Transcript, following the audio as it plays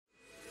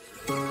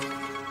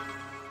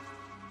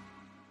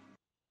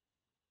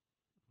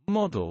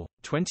Model,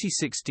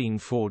 2016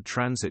 Ford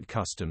Transit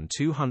Custom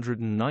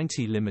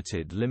 290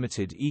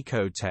 Limited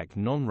Eco-Tech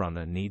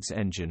Non-Runner needs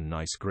engine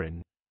nice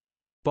grin.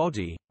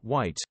 Body,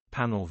 white,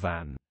 panel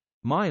van.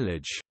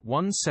 Mileage,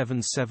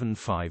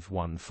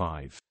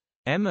 177515.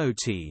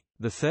 MOT,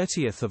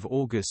 30th of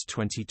August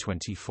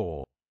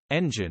 2024.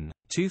 Engine,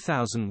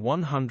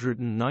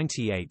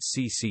 2198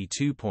 cc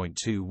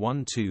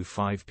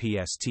 2.2125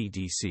 PS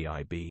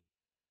TDCI-B.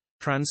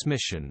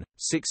 Transmission,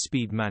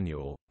 6-speed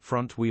manual,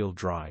 front-wheel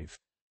drive.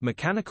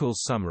 Mechanical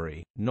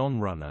summary,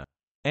 non-runner.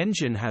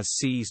 Engine has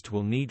seized,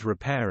 will need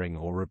repairing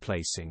or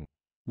replacing.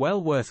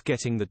 Well worth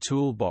getting the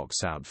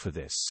toolbox out for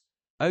this.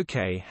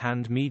 Okay,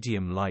 hand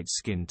medium light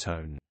skin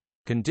tone.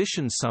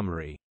 Condition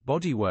summary,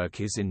 bodywork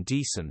is in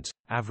decent,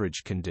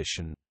 average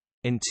condition.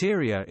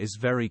 Interior is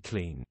very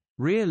clean.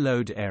 Rear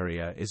load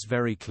area is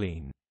very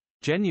clean.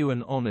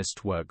 Genuine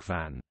honest work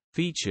van.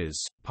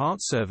 Features, part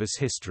service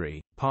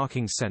history,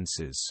 parking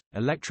sensors,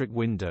 electric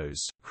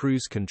windows,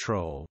 cruise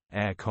control,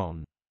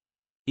 aircon.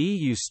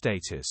 EU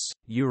status,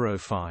 Euro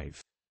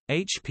 5.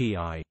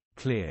 HPI,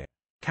 clear.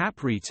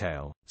 Cap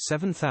retail,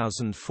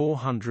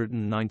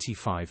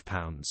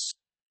 £7,495.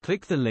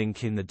 Click the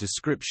link in the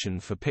description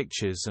for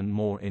pictures and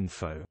more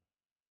info.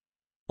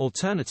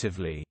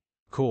 Alternatively,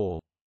 call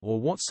or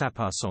WhatsApp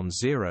us on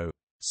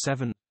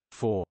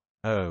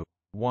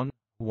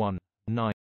 0740119